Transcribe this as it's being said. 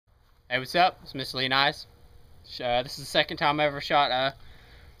Hey, what's up? It's Miss Lee Nice. This is the second time I ever shot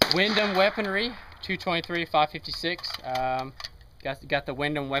Windham Weaponry 223 556. Got the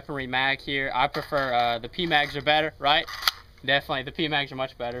Windham Weaponry mag here. I prefer the P mags are better, right? Definitely the P mags are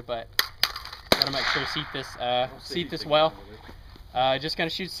much better, but gotta make sure to seat this well. Just gonna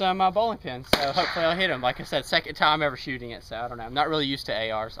shoot some bowling pins, so hopefully I'll hit them. Like I said, second time ever shooting it, so I don't know. I'm not really used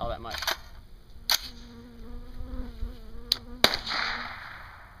to ARs all that much.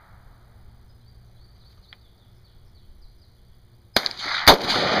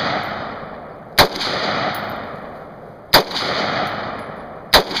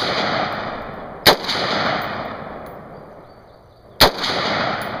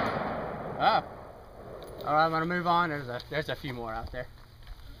 Oh. Alright, I'm gonna move on. There's a few more out there.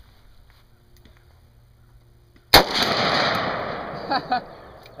 That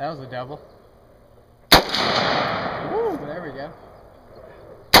was a double. Woo, there we go.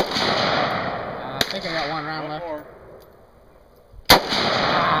 I think I got one round left. More.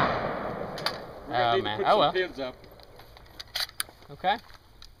 Oh man. Oh well. Pins up. Okay.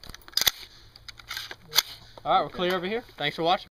 Alright, we're clear over here. Thanks for watching.